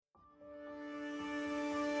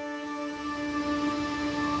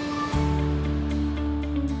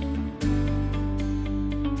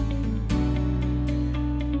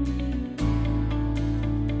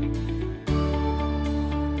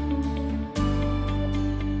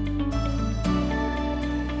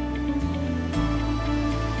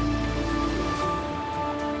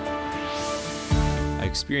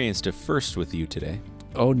experienced a first with you today.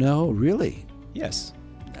 Oh, no, really? Yes.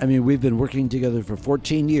 I mean, we've been working together for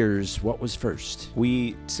 14 years. What was first?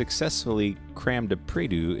 We successfully crammed a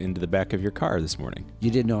Preview into the back of your car this morning.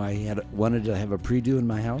 You didn't know I wanted to have a Preview in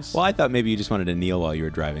my house? Well, I thought maybe you just wanted to kneel while you were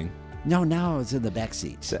driving. No, now it's in the back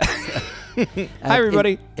seat. Hi,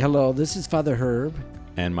 everybody. Hello, this is Father Herb.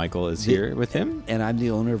 And Michael is here with him. And I'm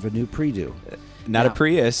the owner of a new Preview. Not a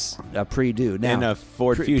Prius. A Preview. Now, And a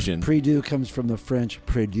Ford Fusion. Preview comes from the French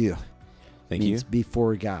Predieu. Thank you. Means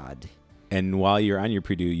before God. And while you're on your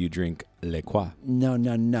Preview, you drink Le Croix. No.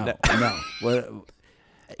 Well,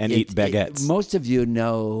 and eat baguettes. Most of you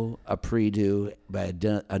know a Preview by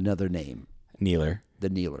another name. Kneeler. The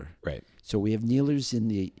kneeler. Right. So we have kneelers in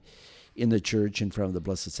the church in front of the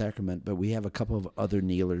Blessed Sacrament, but we have a couple of other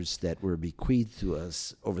kneelers that were bequeathed to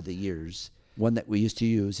us over the years. One that we used to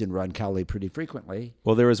use in Roncalli pretty frequently.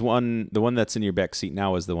 Well, there was one. The one that's in your back seat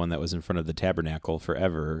now is the one that was in front of the tabernacle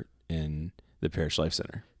forever in the Parish Life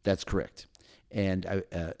Center. That's correct. And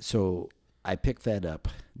so I picked that up,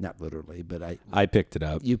 not literally, but I picked it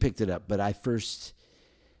up. You picked it up, but I first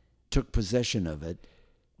took possession of it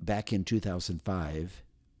back in 2005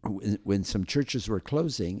 when some churches were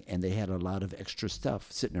closing and they had a lot of extra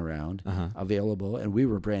stuff sitting around available, and we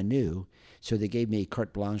were brand new. So they gave me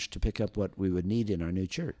carte blanche to pick up what we would need in our new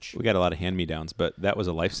church. We got a lot of hand-me-downs, but that was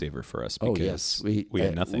a lifesaver for us because we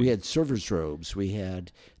had nothing. We had servers' robes. We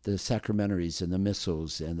had the sacramentaries and the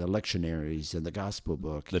missals and the lectionaries and the gospel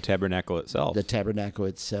book. The tabernacle itself. The tabernacle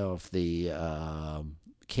itself, the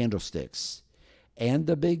candlesticks, and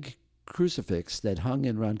the big crucifix that hung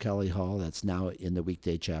in Roncalli Hall that's now in the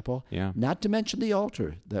weekday chapel. Yeah. Not to mention the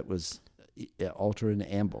altar that was altar and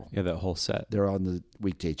amble. Yeah, that whole set. They're on the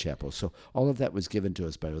weekday chapel. So all of that was given to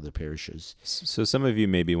us by other parishes. So some of you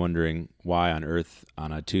may be wondering why on earth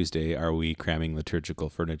on a Tuesday are we cramming liturgical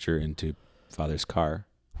furniture into Father's car?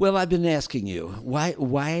 Well, I've been asking you,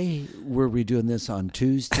 why were we doing this on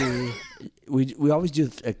Tuesday? we always do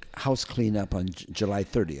a house cleanup on July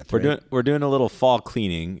 30th, right? We're doing a little fall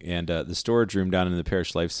cleaning, and the storage room down in the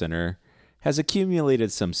Parish Life Center has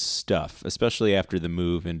accumulated some stuff, especially after the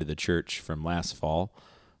move into the church from last fall.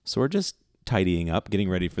 So we're just tidying up, getting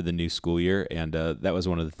ready for the new school year, and that was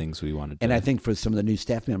one of the things we wanted to. And I think for some of the new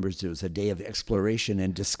staff members, it was a day of exploration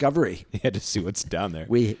and discovery. You had to see what's down there.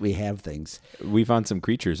 We have things. We found some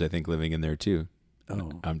creatures, I think, living in there too.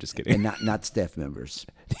 Oh, I'm just kidding. And not staff members.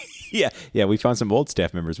 Yeah, we found some old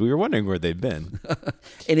staff members. We were wondering where they've been.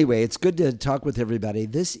 Anyway, it's good to talk with everybody.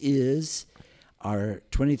 This is our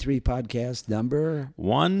 23 podcast number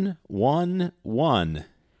 111.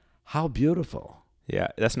 How beautiful. Yeah,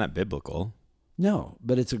 that's not biblical. No,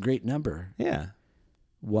 but it's a great number. Yeah.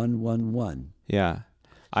 111. Yeah.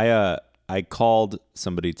 I called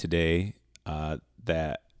somebody today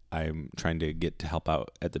that I'm trying to get to help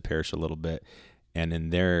out at the parish a little bit, and in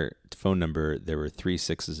their phone number there were 3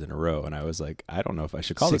 6s in a row, and I was like, I don't know if I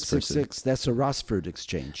should call this person. 666. That's a Rossford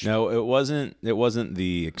exchange. No, it wasn't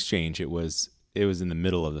the exchange. It was in the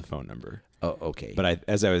middle of the phone number. Oh, okay. But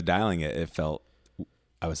as I was dialing it,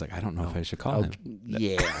 I was like, I don't know if I should call him.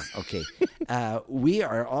 Yeah, okay. We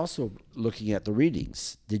are also looking at the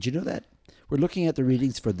readings. Did you know that? We're looking at the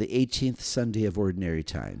readings for the 18th Sunday of Ordinary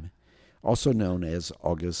Time, also known as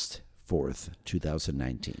August 4th,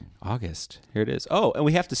 2019. August. Here it is. Oh, and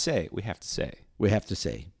we have to say,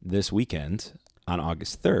 this weekend on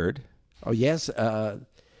August 3rd. Oh, yes.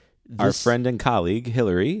 Our friend and colleague,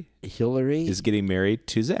 Hillary, is getting married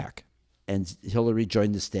to Zach. And Hillary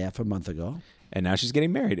joined the staff a month ago. And now she's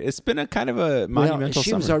getting married. It's been a kind of a monumental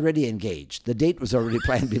she summer. Was already engaged. The date was already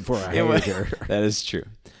planned before I hired her. That is true.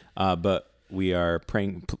 But we are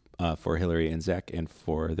praying for Hillary and Zach and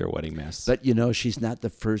for their wedding mass. But, she's not the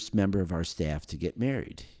first member of our staff to get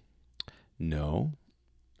married. No.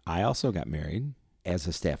 I also got married. As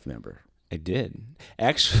a staff member. I did.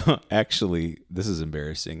 Actually, this is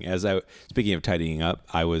embarrassing. Speaking of tidying up,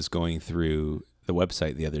 I was going through the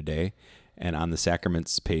website the other day, and on the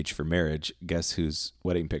sacraments page for marriage, guess whose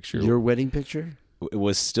wedding picture? Your wedding picture? It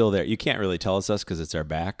was still there. You can't really tell us because it's our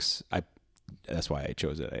backs. That's why I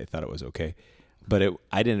chose it. I thought it was okay. But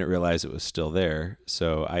I didn't realize it was still there,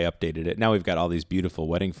 so I updated it. Now we've got all these beautiful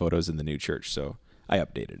wedding photos in the new church, so I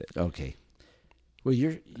updated it. Okay. Well,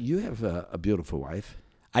 you have a beautiful wife.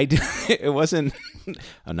 I do. It wasn't.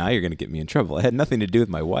 Oh, now you're going to get me in trouble. It had nothing to do with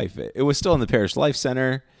my wife. It was still in the Parish Life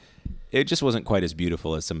Center. It just wasn't quite as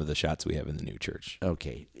beautiful as some of the shots we have in the new church.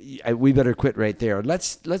 Okay, we better quit right there.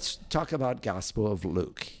 Let's talk about Gospel of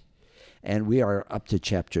Luke, and we are up to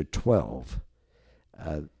chapter 12.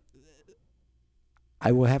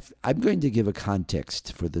 I'm going to give a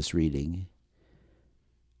context for this reading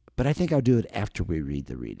But I think I'll do it after we read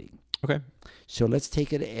the reading. Okay. So let's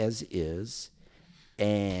take it as is.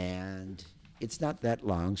 And it's not that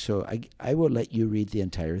long, so I will let you read the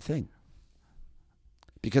entire thing.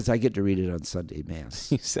 Because I get to read it on Sunday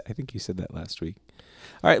Mass. I think you said that last week.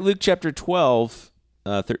 All right, Luke chapter 12,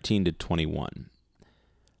 13 to 21.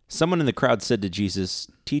 Someone in the crowd said to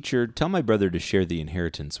Jesus, "Teacher, tell my brother to share the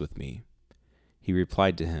inheritance with me." He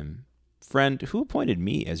replied to him, "Friend, who appointed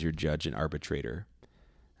me as your judge and arbitrator?"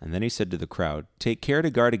 And then he said to the crowd, "Take care to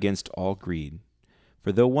guard against all greed,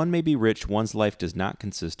 for though one may be rich, one's life does not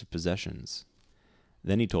consist of possessions."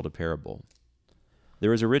 Then he told a parable.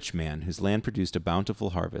 There was a rich man whose land produced a bountiful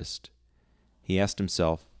harvest. He asked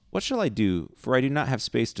himself, "What shall I do, for I do not have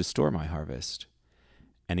space to store my harvest?"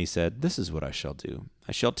 And he said, "This is what I shall do.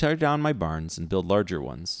 I shall tear down my barns and build larger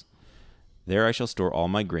ones. There I shall store all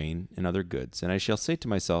my grain and other goods, and I shall say to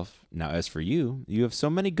myself, now as for you, you have so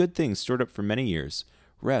many good things stored up for many years.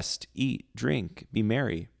 Rest, eat, drink, be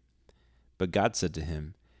merry." But God said to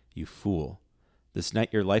him, "You fool, this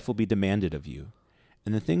night your life will be demanded of you,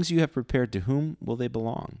 and the things you have prepared, to whom will they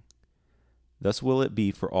belong? Thus will it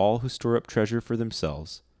be for all who store up treasure for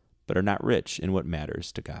themselves, but are not rich in what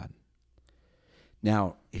matters to God."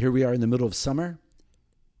 Now, here we are in the middle of summer,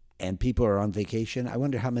 and people are on vacation. I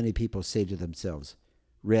wonder how many people say to themselves,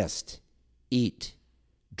 rest, eat,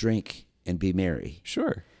 drink, and be merry.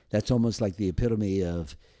 Sure. That's almost like the epitome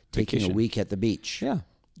of taking Vacation. a week at the beach. Yeah.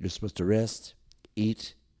 You're supposed to rest,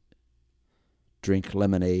 eat, drink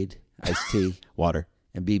lemonade, iced tea, Water.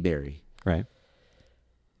 and be merry. Right.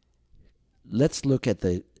 Let's look at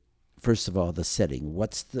first of all, the setting.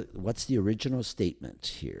 What's the original statement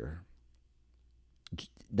here?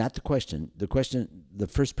 Not the question. The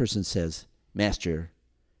first person says, "Master,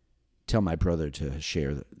 tell my brother to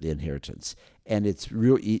share the inheritance." And it's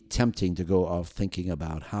really tempting to go off thinking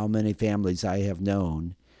about how many families I have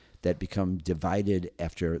known that become divided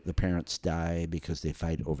after the parents die because they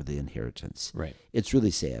fight over the inheritance. Right. It's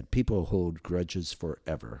really sad. People hold grudges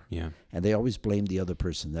forever. Yeah. And they always blame the other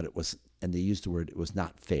person and they use the word, it was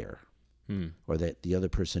not fair, or that the other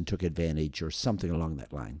person took advantage or something along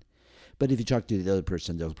that line. But if you talk to the other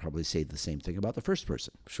person, they'll probably say the same thing about the first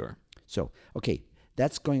person. Sure. So, okay,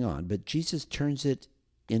 that's going on. But Jesus turns it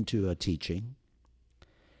into a teaching,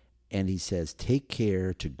 and he says, take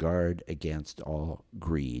care to guard against all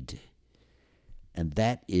greed. And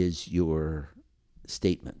that is your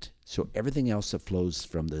statement. So everything else that flows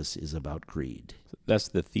from this is about greed. That's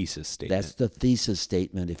the thesis statement. That's the thesis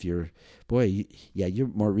statement. If you're, you're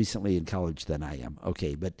more recently in college than I am.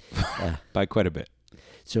 Okay, but... By quite a bit.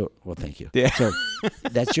 So, well, thank you. Yeah. So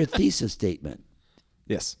that's your thesis statement.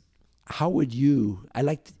 Yes. How would you,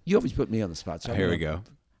 you always put me on the spot. So Here we go.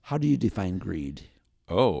 How do you define greed?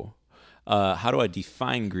 Oh. How do I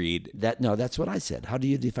define greed? That's what I said. How do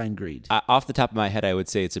you define greed? Off the top of my head, I would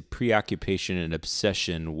say it's a preoccupation and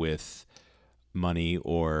obsession with money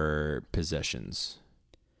or possessions.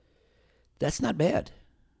 That's not bad.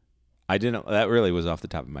 That really was off the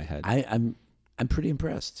top of my head. I'm pretty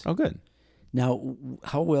impressed. Oh, good. Now,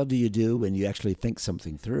 how well do you do when you actually think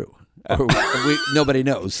something through? Or nobody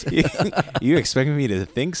knows. You expecting me to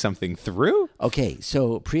think something through? Okay,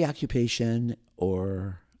 so preoccupation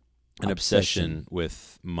or an obsession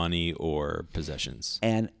with money or possessions.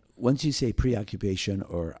 And once you say preoccupation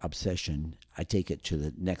or obsession, I take it to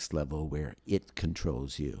the next level where it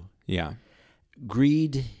controls you. Yeah.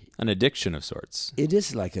 Greed. An addiction of sorts. It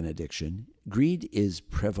is like an addiction. Greed is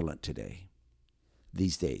prevalent today,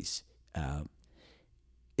 these days.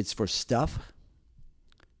 It's for stuff.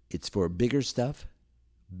 It's for bigger stuff,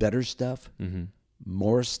 better stuff,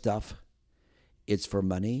 more stuff. It's for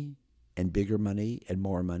money and bigger money and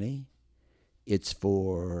more money. It's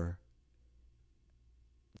for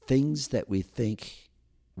things that we think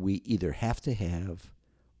we either have to have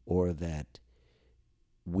or that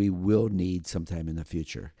we will need sometime in the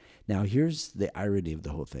future. Now, here's the irony of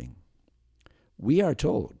the whole thing. We are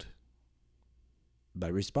told by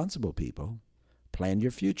responsible people, plan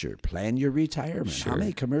your future, plan your retirement. Sure. How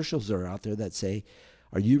many commercials are out there that say,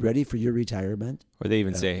 are you ready for your retirement? Or they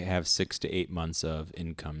even say have 6 to 8 months of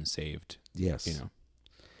income saved. Yes. You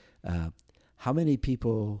know. How many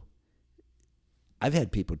people, I've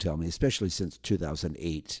had people tell me, especially since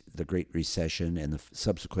 2008, the Great Recession and the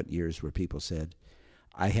subsequent years where people said,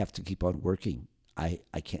 I have to keep on working. I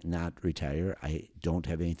cannot retire. I don't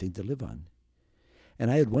have anything to live on.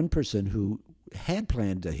 And I had one person who had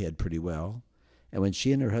planned ahead pretty well, and when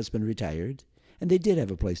she and her husband retired, and they did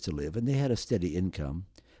have a place to live, and they had a steady income,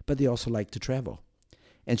 but they also liked to travel.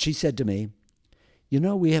 And she said to me,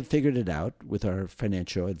 we have figured it out with our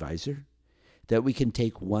financial advisor that we can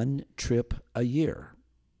take one trip a year.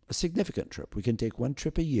 a significant trip. We can take one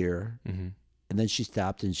trip a year. Mm-hmm. And then she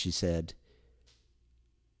stopped and she said,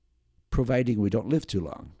 providing we don't live too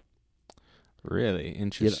long. Really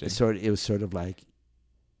interesting. It was sort of like,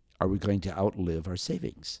 are we going to outlive our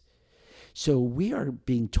savings? So we are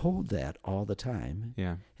being told that all the time.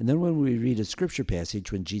 Yeah. And then when we read a scripture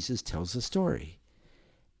passage, when Jesus tells a story,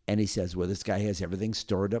 and he says, well, this guy has everything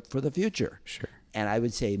stored up for the future. Sure. And I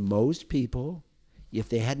would say most people, if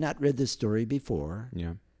they had not read this story before,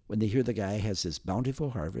 Yeah. when they hear the guy has this bountiful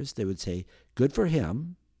harvest, they would say, good for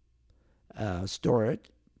him, store it,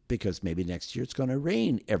 because maybe next year it's going to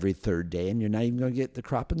rain every third day and you're not even going to get the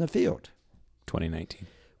crop in the field. 2019.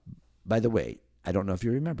 By the way, I don't know if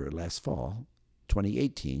you remember, last fall,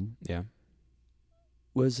 2018, Yeah.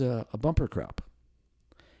 was a bumper crop.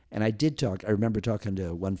 And I remember talking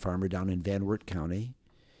to one farmer down in Van Wert County,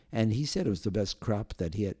 and he said it was the best crop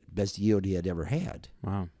best yield he had ever had.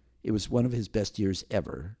 Wow. It was one of his best years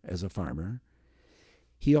ever as a farmer.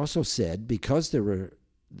 He also said because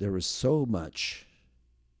there was so much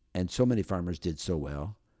and so many farmers did so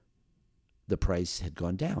well, the price had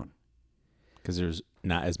gone down. Because there's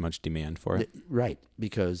not as much demand for it. Right,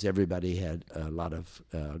 because everybody had a lot of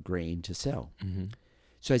grain to sell. Mm-hmm.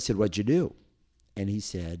 So I said, what'd you do? And he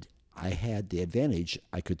said, I had the advantage,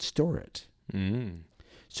 I could store it. Mm.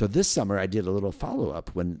 So this summer I did a little follow-up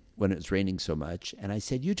when it was raining so much. And I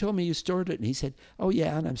said, you told me you stored it. And he said, oh,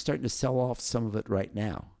 yeah, and I'm starting to sell off some of it right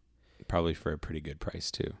now. Probably for a pretty good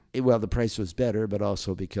price, too. Well, the price was better, but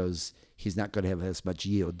also because he's not going to have as much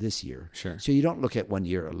yield this year. Sure. So you don't look at 1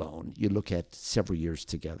 year alone. You look at several years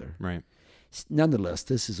together. Right. Nonetheless,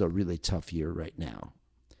 this is a really tough year right now.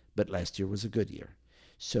 But last year was a good year.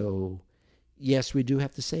 So, yes, we do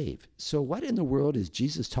have to save. So what in the world is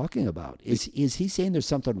Jesus talking about? Is he saying there's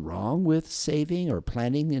something wrong with saving or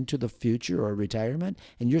planning into the future or retirement?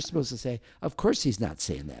 And you're supposed to say, of course he's not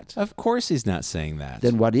saying that. Of course he's not saying that.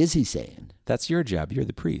 Then what is he saying? That's your job. You're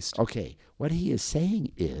the priest. Okay, what he is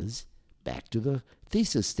saying is, back to the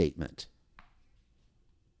thesis statement,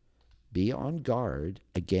 be on guard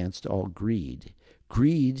against all greed.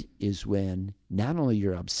 Greed is when not only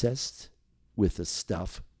you're obsessed with the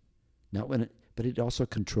stuff, but it also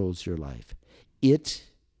controls your life. It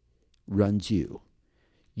runs you.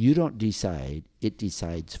 You don't decide, it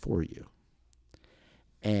decides for you.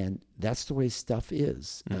 And that's the way stuff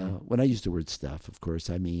is. Mm-hmm. When I use the word stuff, of course,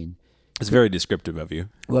 I mean... It's very descriptive of you.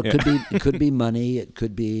 Well, it could be money, it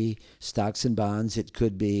could be stocks and bonds, it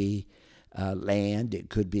could be land, it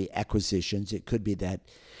could be acquisitions, it could be that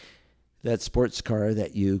sports car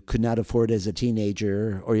that you could not afford as a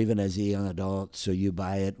teenager or even as a young adult, so you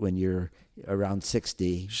buy it when you're around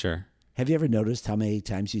 60. Sure. Have you ever noticed how many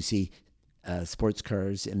times you see sports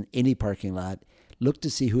cars in any parking lot? Look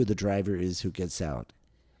to see who the driver is who gets out.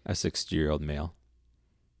 A 60-year-old male.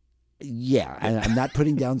 Yeah, I'm not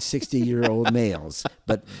putting down 60-year-old males,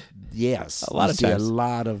 but yes, a lot of see times. a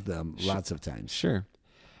lot of them, lots of times. Sure.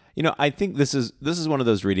 You know, I think this is one of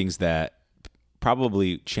those readings that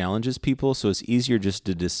probably challenges people, so it's easier just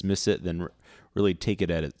to dismiss it than really take it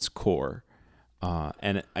at its core.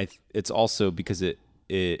 And it's also because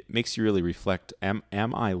it makes you really reflect, am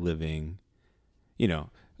I living,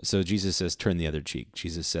 so Jesus says, turn the other cheek.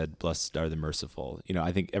 Jesus said, blessed are the merciful.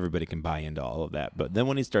 I think everybody can buy into all of that. But then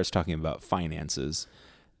when he starts talking about finances,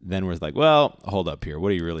 then we're like, well, hold up here.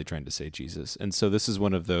 What are you really trying to say, Jesus? And so this is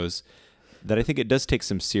one of those that I think it does take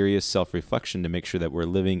some serious self-reflection to make sure that we're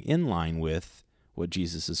living in line with what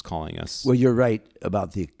Jesus is calling us. Well, you're right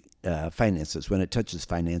about the finances. When it touches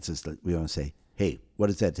finances, we want to say, hey, what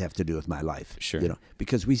does that have to do with my life? Sure.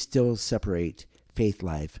 Because we still separate faith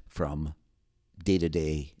life from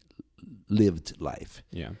day-to-day lived life.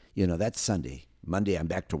 Yeah. That's Sunday. Monday, I'm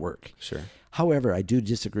back to work. Sure. However, I do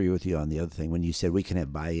disagree with you on the other thing. When you said we can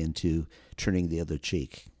have buy-in to turning the other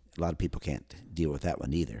cheek, a lot of people can't deal with that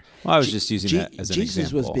one either. Well, I was just using that as an Jesus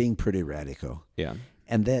example. was being pretty radical. Yeah.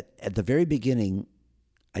 And that at the very beginning,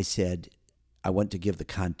 I said, I want to give the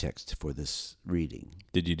context for this reading.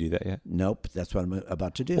 Did you do that yet? Nope, that's what I'm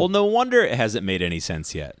about to do. Well, no wonder it hasn't made any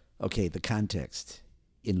sense yet. Okay, the context.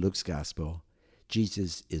 In Luke's gospel,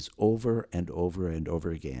 Jesus is over and over and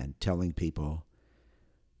over again telling people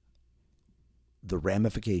the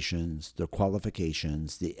ramifications, the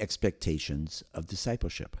qualifications, the expectations of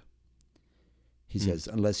discipleship. He says,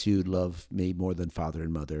 unless you love me more than father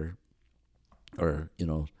and mother, or,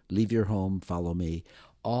 leave your home, follow me,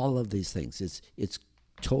 all of these things. It's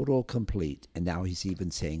total, complete. And now he's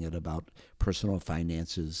even saying it about personal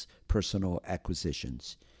finances, personal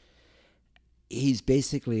acquisitions. He's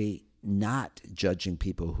basically not judging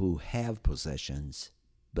people who have possessions,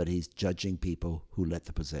 but he's judging people who let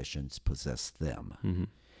the possessions possess them. Mm-hmm.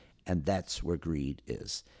 And that's where greed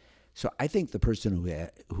is. So I think the person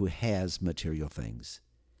who has material things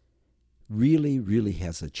really, really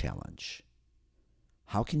has a challenge.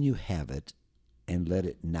 How can you have it and let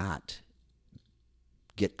it not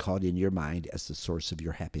get caught in your mind as the source of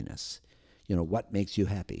your happiness? What makes you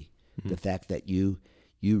happy? Mm-hmm. The fact that you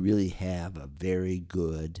really have a very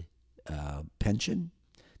good pension,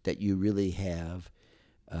 that you really have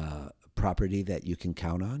property that you can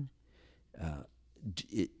count on.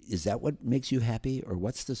 Is that what makes you happy, or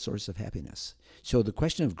what's the source of happiness? So the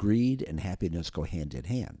question of greed and happiness go hand in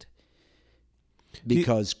hand,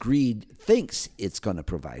 because greed thinks it's going to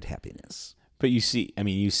provide happiness. But you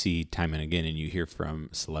see time and again, and you hear from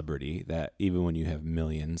celebrity that even when you have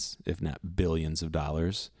millions, if not billions of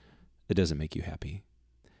dollars, it doesn't make you happy.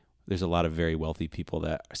 There's a lot of very wealthy people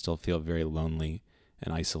that still feel very lonely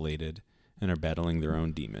and isolated and are battling their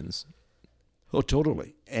own demons. Oh,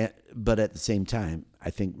 totally. But at the same time, I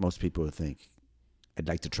think most people would think, I'd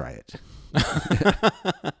like to try it.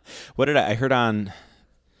 What did I heard on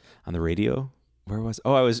the radio? Where was?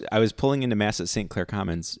 Oh, I was pulling into Mass at St. Clair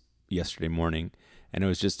Commons yesterday morning, and it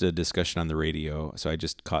was just a discussion on the radio. So I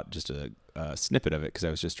just caught just a snippet of it because I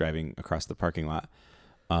was just driving across the parking lot.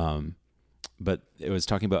 But it was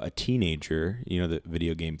talking about a teenager, the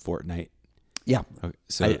video game Fortnite. Yeah. Okay,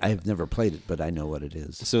 so I've never played it, but I know what it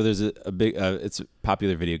is. So there's a big, it's a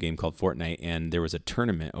popular video game called Fortnite, and there was a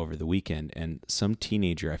tournament over the weekend, and some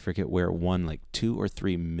teenager, I forget where, won like $2 or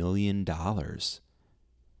 $3 million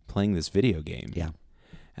playing this video game. Yeah.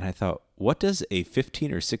 And I thought, what does a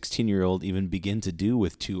 15 or 16-year-old even begin to do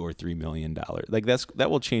with $2 or $3 million? Like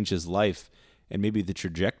that will change his life and maybe the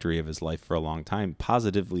trajectory of his life for a long time,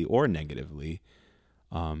 positively or negatively.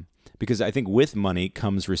 Because I think with money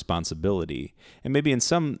comes responsibility. And maybe in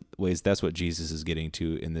some ways that's what Jesus is getting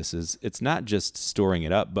to in this is it's not just storing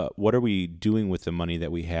it up, but what are we doing with the money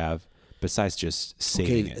that we have besides just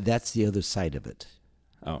saving it? That's the other side of it.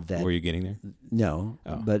 Oh, were you getting there? No,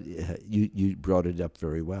 but you brought it up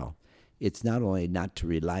very well. It's not only not to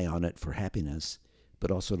rely on it for happiness, but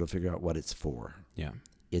also to figure out what it's for. Yeah.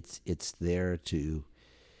 It's there to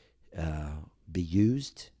be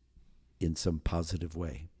used in some positive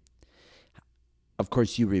way. Of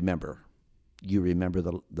course, you remember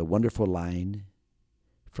the wonderful line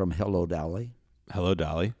from Hello, Dolly. Hello,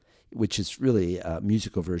 Dolly. Which is really a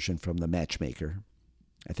musical version from The Matchmaker.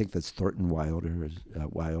 I think that's Thornton Wilder.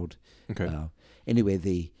 Wilde. Okay. Anyway,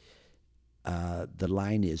 the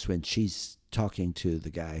line is when she's talking to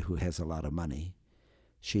the guy who has a lot of money,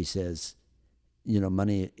 she says,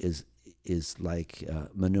 money is like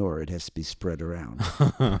manure. It has to be spread around.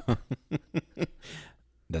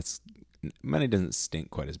 Money doesn't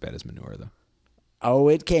stink quite as bad as manure, though. Oh,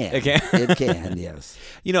 it can. It can. It can, yes.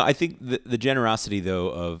 I think the generosity, though,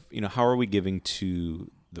 of, how are we giving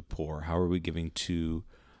to the poor? How are we giving to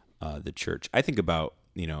the church? I think about,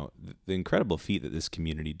 the incredible feat that this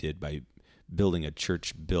community did by building a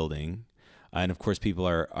church building. And, of course, people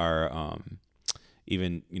are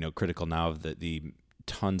even, critical now of the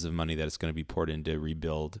tons of money that is going to be poured in to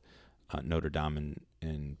rebuild Notre Dame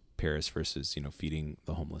in Paris versus, feeding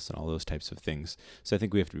the homeless and all those types of things. So I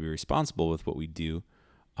think we have to be responsible with what we do.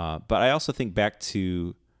 But I also think back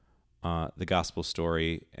to the gospel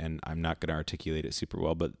story, and I'm not going to articulate it super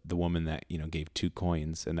well, but the woman that, gave 2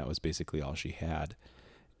 coins, and that was basically all she had.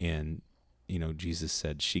 And, Jesus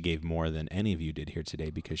said she gave more than any of you did here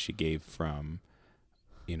today because she gave from,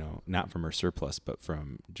 not from her surplus, but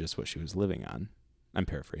from just what she was living on. I'm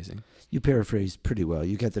paraphrasing. You paraphrased pretty well.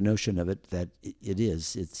 You got the notion of it that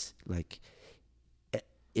it's like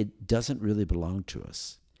it doesn't really belong to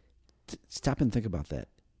us. Stop and think about that.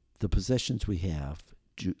 The possessions we have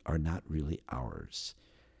are not really ours.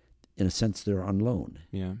 In a sense, they're on loan.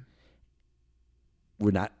 Yeah.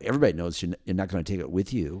 Everybody knows you're not going to take it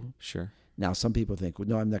with you. Sure. Now, some people think, well,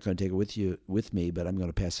 no, I'm not going to take it with me, but I'm going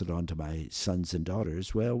to pass it on to my sons and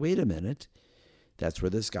daughters. Well, wait a minute. That's where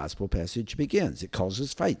this gospel passage begins. It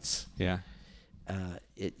causes fights. Yeah.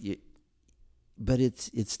 But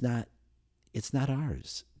it's not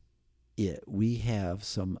ours. We have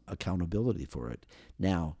some accountability for it.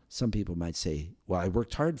 Now, some people might say, well, I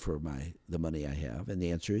worked hard for the money I have. And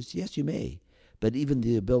the answer is, yes, you may. But even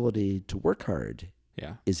the ability to work hard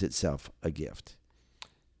is itself a gift.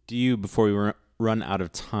 Do you, before we run out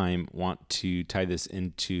of time, want to tie this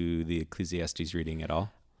into the Ecclesiastes reading at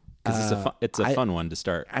all? Because it's a fun one to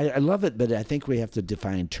start. I love it, but I think we have to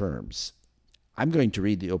define terms. I'm going to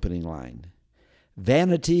read the opening line.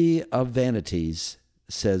 Vanity of vanities,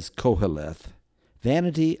 says Koheleth,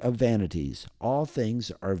 Vanity of vanities. All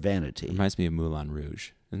things are vanity. Reminds me of Moulin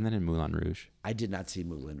Rouge. Isn't that in Moulin Rouge? I did not see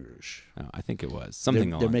Moulin Rouge. Oh, I think it was.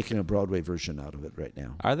 They're making a Broadway version out of it right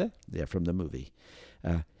now. Are they? Yeah, from the movie.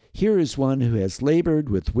 Here is one who has labored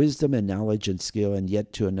with wisdom and knowledge and skill, and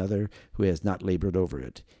yet to another who has not labored over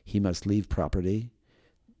it. He must leave property.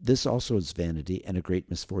 This also is vanity and a great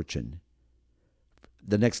misfortune.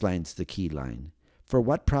 The next line's the key line. For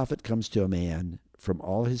what profit comes to a man from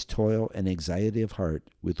all his toil and anxiety of heart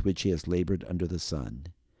with which he has labored under the sun?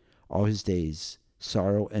 All his days,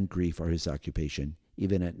 sorrow and grief are his occupation,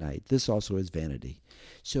 even at night. This also is vanity.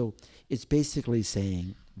 So it's basically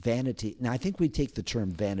saying vanity. Now, I think we take the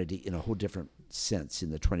term vanity in a whole different sense in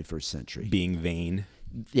the 21st century. Being vain.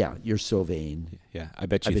 Yeah, you're so vain. Yeah, I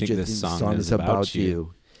bet you think this song is about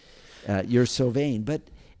you. You're so vain. But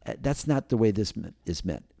that's not the way this is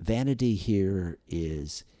meant. Vanity here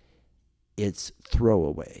is, it's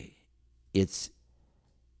throwaway. It's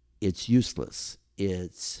useless.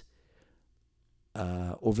 It's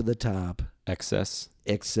over the top.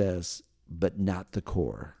 Excess, but not the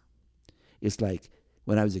core. It's like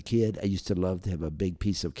when I was a kid, I used to love to have a big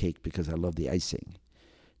piece of cake because I love the icing.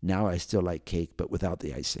 Now I still like cake, but without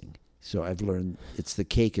the icing. So I've learned it's the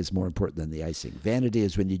cake is more important than the icing. Vanity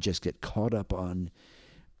is when you just get caught up on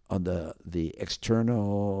the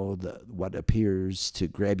external, what appears to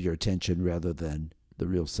grab your attention rather than the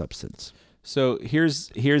real substance. So here's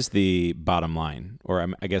the bottom line,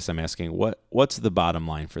 or I guess I'm asking, what's the bottom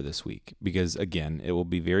line for this week? Because again, it will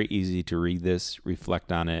be very easy to read this,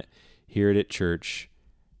 reflect on it, hear it at church,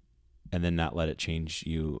 and then not let it change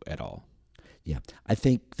you at all. Yeah, I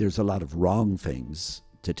think there's a lot of wrong things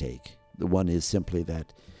to take. The one is simply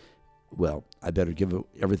that, well, I better give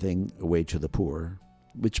everything away to the poor,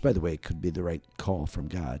 which, by the way, could be the right call from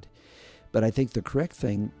God. But I think the correct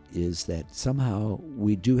thing is that somehow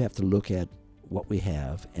we do have to look at what we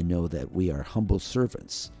have and know that we are humble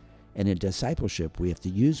servants. And in discipleship, we have to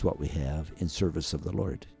use what we have in service of the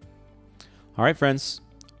Lord. All right, friends.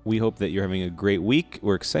 We hope that you're having a great week.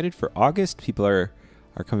 We're excited for August. People are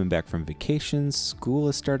coming back from vacations. School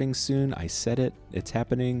is starting soon. I said it. It's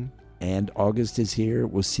happening. And August is here.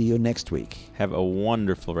 We'll see you next week. Have a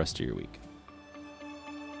wonderful rest of your week.